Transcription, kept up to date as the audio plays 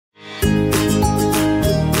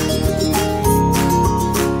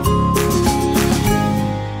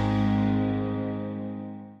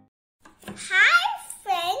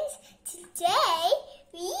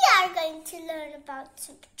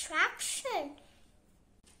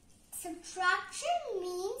Subtraction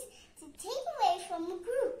means to take away from a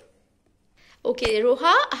group. Okay,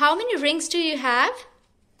 Roha, how many rings do you have?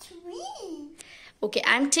 3. Okay,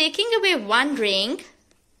 I'm taking away 1 ring.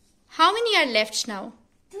 How many are left now?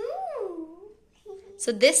 2.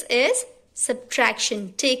 So this is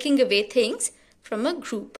subtraction, taking away things from a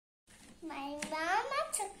group. My mama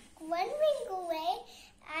took 1 ring away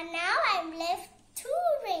and now I'm left 2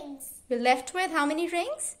 rings. You're left with how many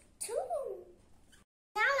rings? 2.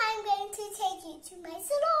 Now I'm going to take you to my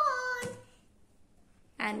salon.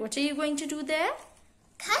 And what are you going to do there?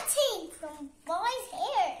 Cutting from boys'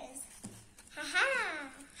 hairs. Haha.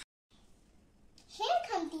 Here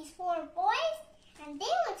come these 4 boys and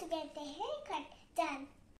they want to get their haircut done.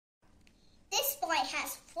 This boy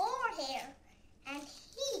has 4 hair and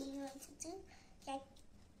he wants to get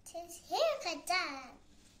his haircut done.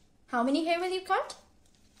 How many hair will you cut?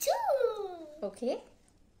 2. Okay.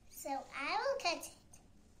 So I will cut it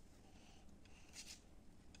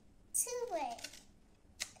 2 ways.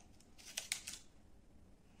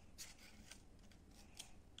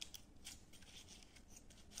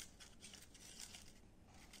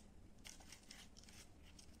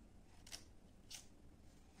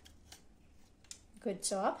 Good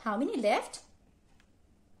job. How many left?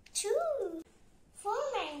 2. 4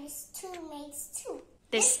 minus 2 makes 2.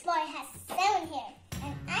 This This boy has 7 hair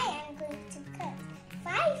and I am going to cut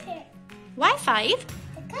 5 hair Why 5?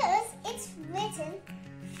 because it's written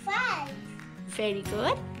 5. Very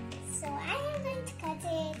good. So I am going to cut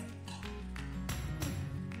it.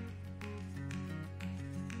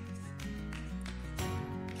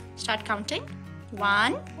 Start counting.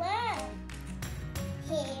 1, 1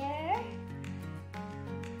 hair,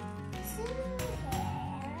 2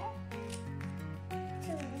 hair,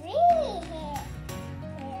 3 hair,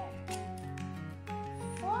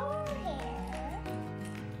 4 hair,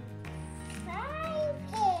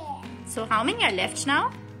 5 hair. So how many are left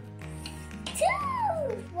now? 2,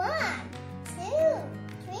 1, 2,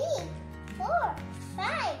 3, 4,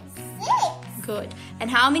 5, 6. Good. And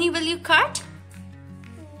how many will you cut?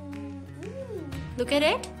 Look at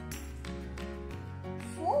it.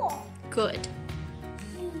 4. Good.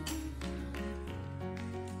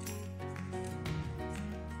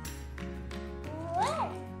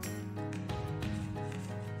 1,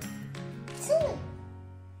 2,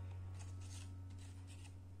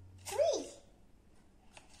 3,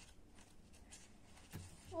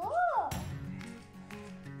 4.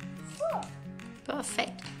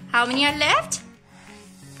 Perfect. How many are left?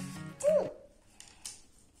 2.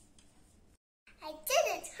 I did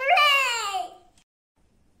it! Hooray!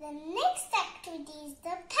 The next activity is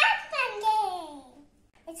the Pac-Man game.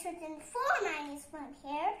 It's written 4 minus 1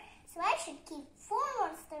 here, so I should keep 4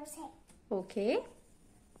 monsters here. Okay.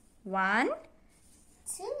 1,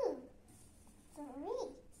 2, 3,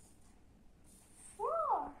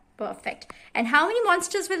 4. perfect. And how many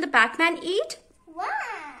monsters will the Pac-Man eat? 1.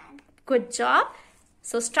 Good job.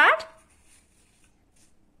 So start.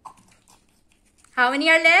 How many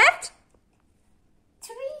are left?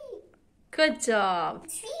 3. Good job.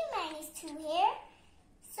 3 minus 2 here,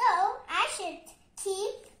 so I should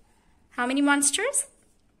keep How many monsters?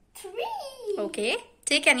 3. Okay.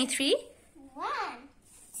 Take any 3. 1,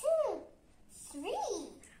 2, 3.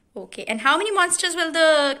 Okay. And how many monsters will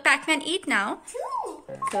the Pac-Man eat now?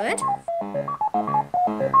 2. Good.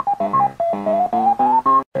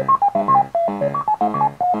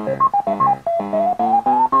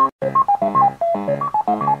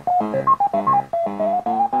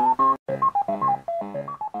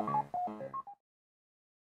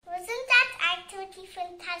 Wasn't that activity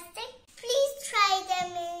fantastic? Please try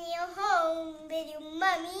them in your home with your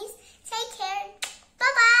mummies. Take care.